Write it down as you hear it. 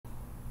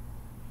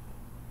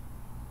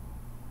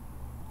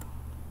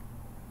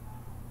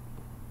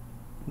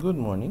Good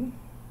morning.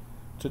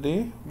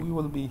 Today we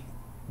will be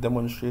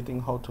demonstrating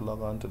how to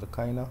log on to the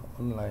Kaina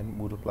Online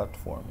Moodle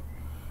platform.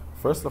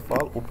 First of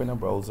all, open a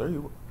browser.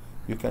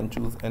 You can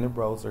choose any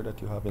browser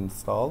that you have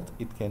installed.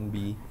 It can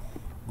be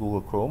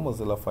Google Chrome,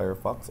 Mozilla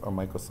Firefox, or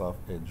Microsoft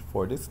Edge.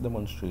 For this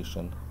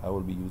demonstration, I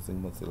will be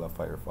using Mozilla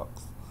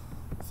Firefox.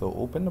 So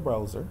open the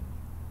browser.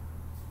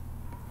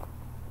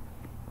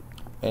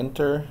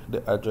 Enter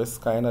the address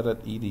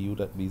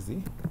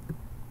kaina.edu.bz.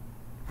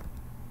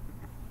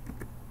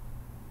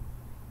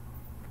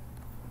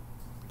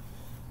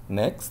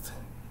 Next,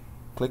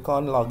 click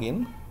on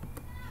login.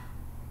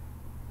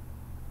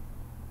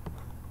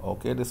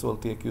 Okay, this will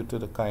take you to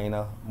the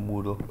Kaina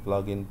Moodle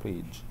login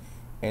page.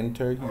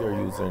 Enter your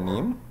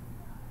username.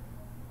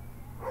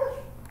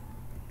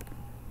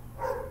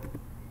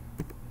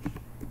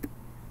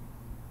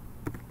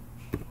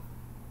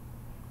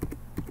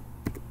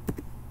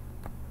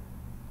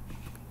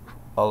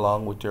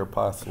 Along with your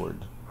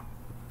password.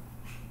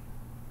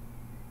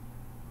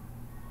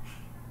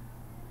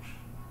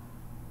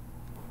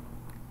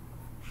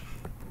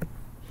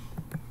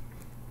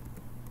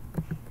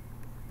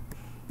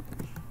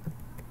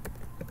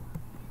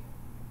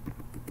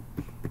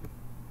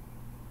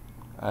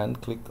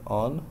 And click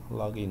on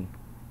login.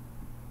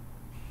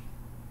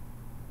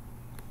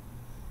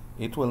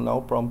 It will now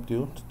prompt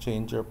you to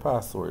change your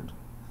password.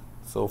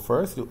 So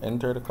first you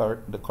enter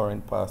the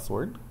current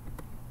password,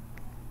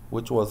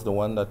 which was the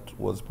one that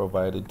was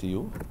provided to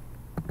you.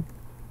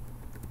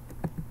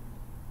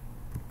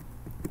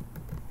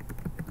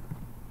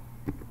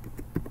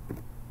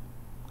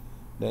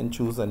 Then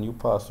choose a new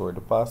password.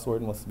 The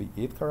password must be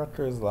 8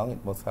 characters long.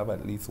 It must have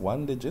at least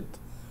 1 digit,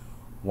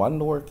 1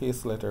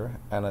 lowercase letter,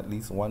 and at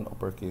least 1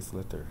 uppercase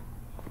letter,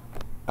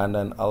 and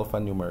an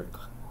alphanumeric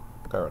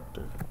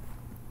character.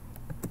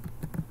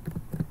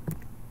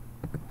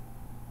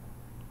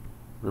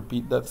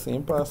 Repeat that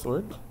same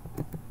password.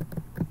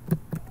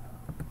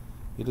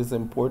 It is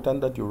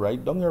important that you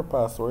write down your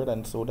password,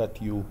 and so that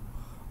you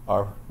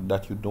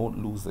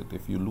don't lose it.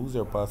 If you lose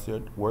your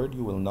password,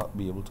 you will not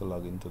be able to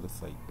log into the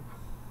site.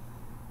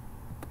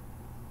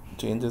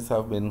 Changes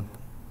have been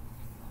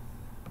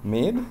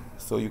made,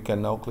 so you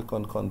can now click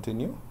on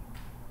continue,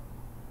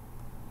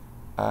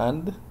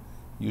 and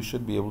you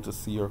should be able to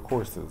see your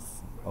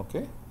courses.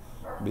 Okay,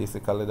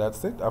 basically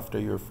that's it. After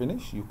you're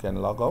finished, you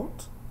can log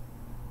out,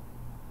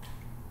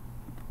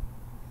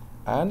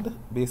 and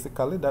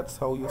basically that's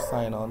how you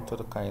sign on to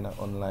the Kaina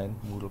Online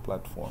Moodle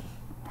platform.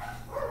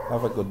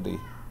 Have a good day.